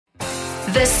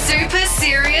The Super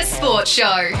Serious Sports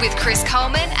Show with Chris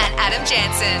Coleman and Adam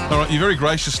Jansen. All right, you very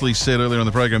graciously said earlier in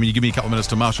the program, you give me a couple of minutes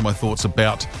to marshal my thoughts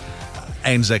about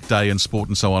Anzac Day and sport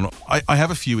and so on. I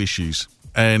have a few issues,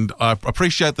 and I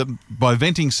appreciate that by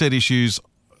venting said issues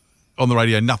on the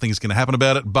radio, nothing is going to happen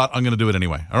about it, but I'm going to do it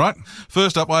anyway, all right?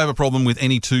 First up, I have a problem with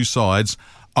any two sides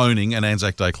owning an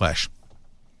Anzac Day clash.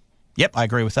 Yep, I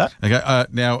agree with that. Okay,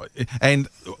 now, and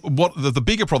what the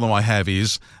bigger problem I have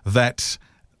is that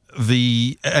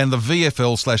the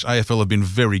VFL/AFL have been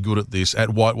very good at this, at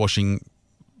whitewashing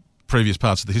previous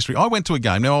parts of the history. I went to a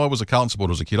game. Now, I was a Carlton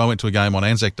supporter as a kid. I went to a game on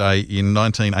Anzac Day in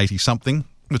 1980-something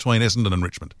between Essendon and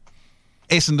Richmond.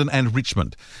 Essendon and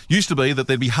Richmond. Used to be that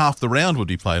there'd be half the round would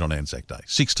be played on Anzac Day.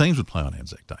 6 teams would play on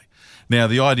Anzac Day. Now,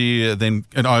 the idea then,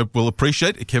 and I will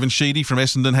appreciate it, Kevin Sheedy from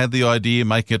Essendon had the idea,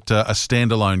 make it a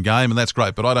standalone game, and that's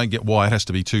great, but I don't get why it has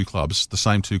to be two clubs, the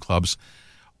same two clubs,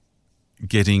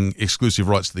 getting exclusive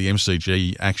rights to the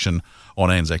MCG action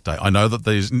on Anzac Day. I know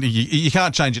that you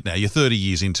can't change it now. You're 30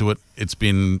 years into it. It's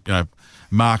been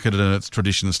marketed and its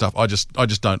tradition and stuff. I just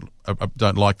don't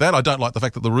like that. I don't like the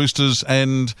fact that the Roosters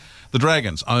and the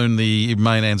Dragons own the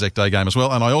main Anzac Day game as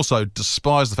well. And I also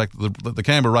despise the fact that the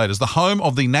Canberra Raiders, the home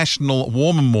of the National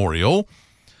War Memorial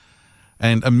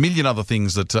and a million other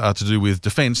things that are to do with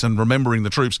defence and remembering the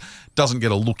troops, doesn't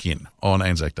get a look in on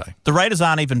Anzac Day. The Raiders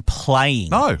aren't even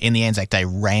playing in the Anzac Day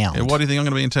round. Yeah, why do you think I'm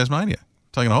going to be in Tasmania,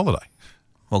 taking a holiday?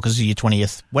 Well, because of your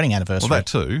 20th wedding anniversary. Well, that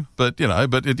too, but,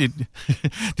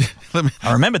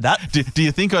 I remembered that. Do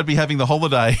you think I'd be having the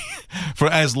holiday for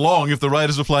as long if the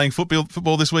Raiders were playing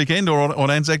football this weekend or on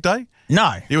Anzac Day?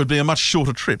 No. It would be a much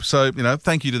shorter trip. So,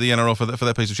 thank you to the NRL for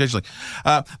that piece of scheduling.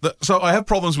 So I have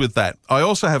problems with that. I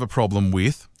also have a problem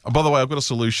with, by the way, I've got a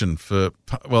solution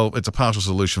it's a partial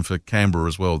solution for Canberra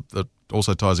as well that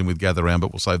also ties in with Gather Round,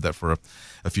 but we'll save that for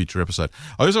a future episode.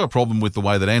 I also have a problem with the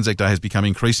way that Anzac Day has become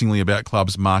increasingly about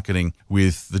clubs marketing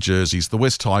with the jerseys. The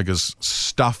West Tigers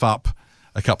stuff up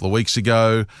a couple of weeks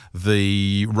ago.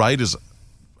 The Raiders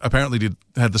apparently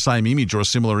had the same image or a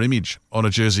similar image on a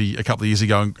jersey a couple of years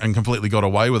ago and completely got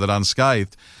away with it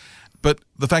unscathed. But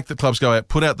the fact that clubs go out,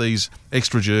 put out these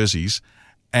extra jerseys,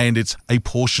 and it's a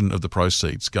portion of the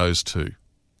proceeds goes to,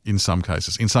 in some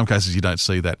cases. In some cases, you don't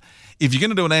see that. If you're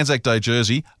going to do an Anzac Day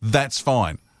jersey, that's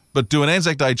fine. But do an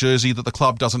Anzac Day jersey that the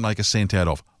club doesn't make a cent out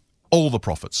of. All the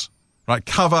profits, right?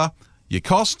 Cover your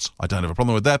costs. I don't have a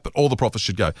problem with that, but all the profits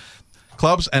should go.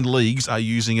 Clubs and leagues are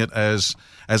using it as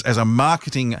a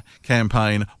marketing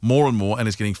campaign more and more, and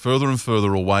it's getting further and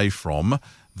further away from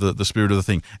the spirit of the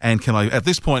thing. And can I, at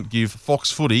this point, give Fox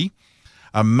Footy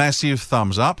a massive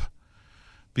thumbs up,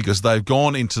 because they've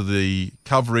gone into the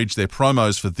coverage, their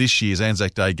promos for this year's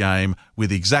Anzac Day game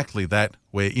with exactly that,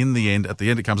 where at the end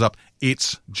it comes up,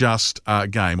 it's just a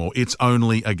game, or it's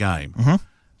only a game. Mm-hmm.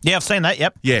 Yeah, I've seen that,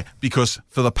 yep. Yeah, because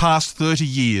for the past 30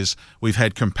 years, we've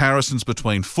had comparisons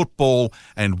between football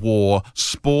and war,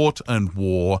 sport and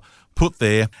war put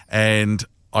there, and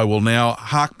I will now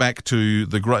hark back to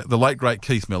the late, great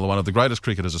Keith Miller, one of the greatest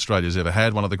cricketers Australia's ever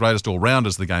had, one of the greatest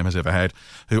all-rounders the game has ever had,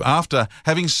 who, after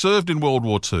having served in World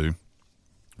War II,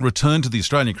 returned to the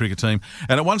Australian cricket team,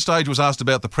 and at one stage was asked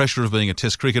about the pressure of being a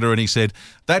test cricketer, and he said,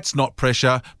 "That's not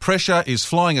pressure. Pressure is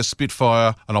flying a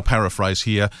Spitfire," and I'll paraphrase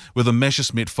here, "with a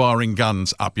Messerschmitt firing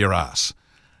guns up your ass."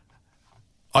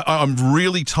 I'm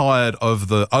really tired of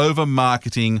the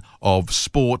over-marketing of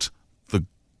sport, the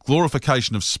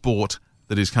glorification of sport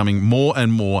that is coming more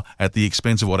and more at the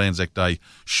expense of what Anzac Day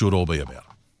should all be about.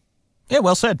 Yeah,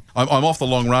 well said. I'm off the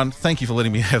long run. Thank you for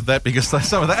letting me have that, because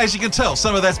some of that, as you can tell,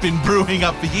 some of that's been brewing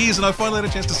up for years, and I finally had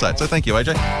a chance to say it. So thank you,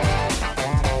 AJ.